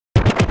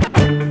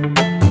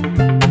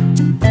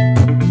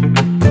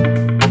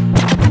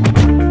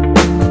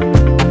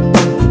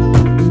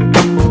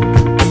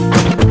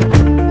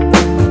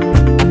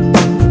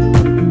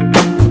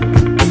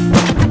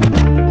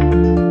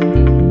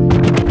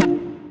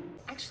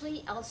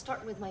I'll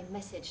start with my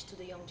message to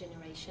the young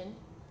generation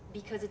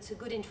because it's a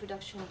good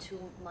introduction to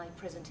my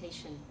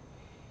presentation.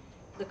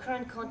 The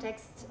current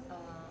context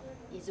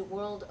is a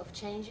world of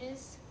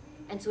changes,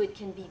 and so it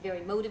can be very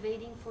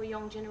motivating for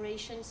young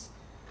generations,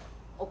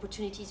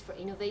 opportunities for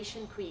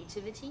innovation,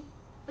 creativity,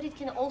 but it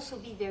can also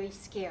be very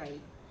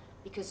scary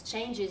because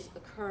changes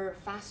occur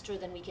faster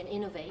than we can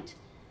innovate.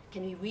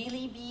 Can we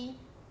really be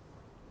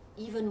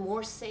even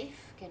more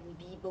safe? Can we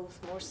be both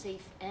more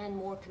safe and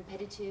more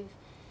competitive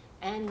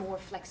and more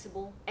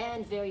flexible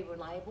and very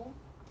reliable?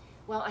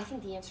 Well, I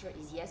think the answer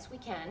is yes, we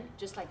can,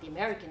 just like the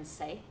Americans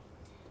say.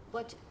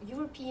 But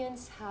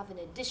Europeans have an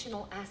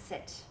additional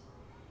asset,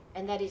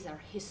 and that is our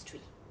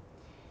history.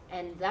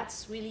 And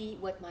that's really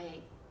what my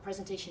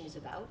presentation is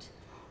about.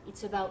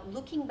 It's about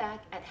looking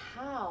back at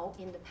how,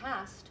 in the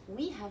past,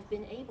 we have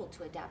been able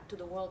to adapt to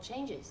the world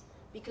changes,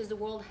 because the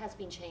world has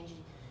been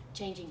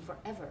changing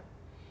forever.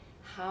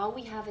 How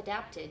we have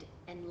adapted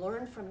and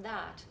learned from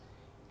that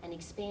and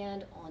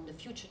expand on the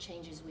future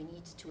changes we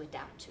need to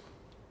adapt to.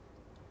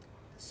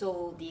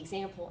 So the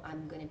example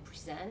I'm going to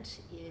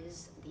present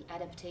is the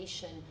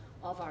adaptation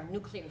of our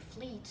nuclear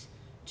fleet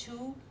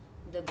to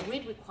the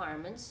grid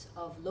requirements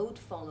of load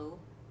follow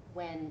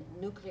when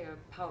nuclear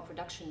power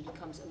production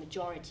becomes a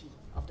majority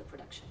of the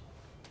production.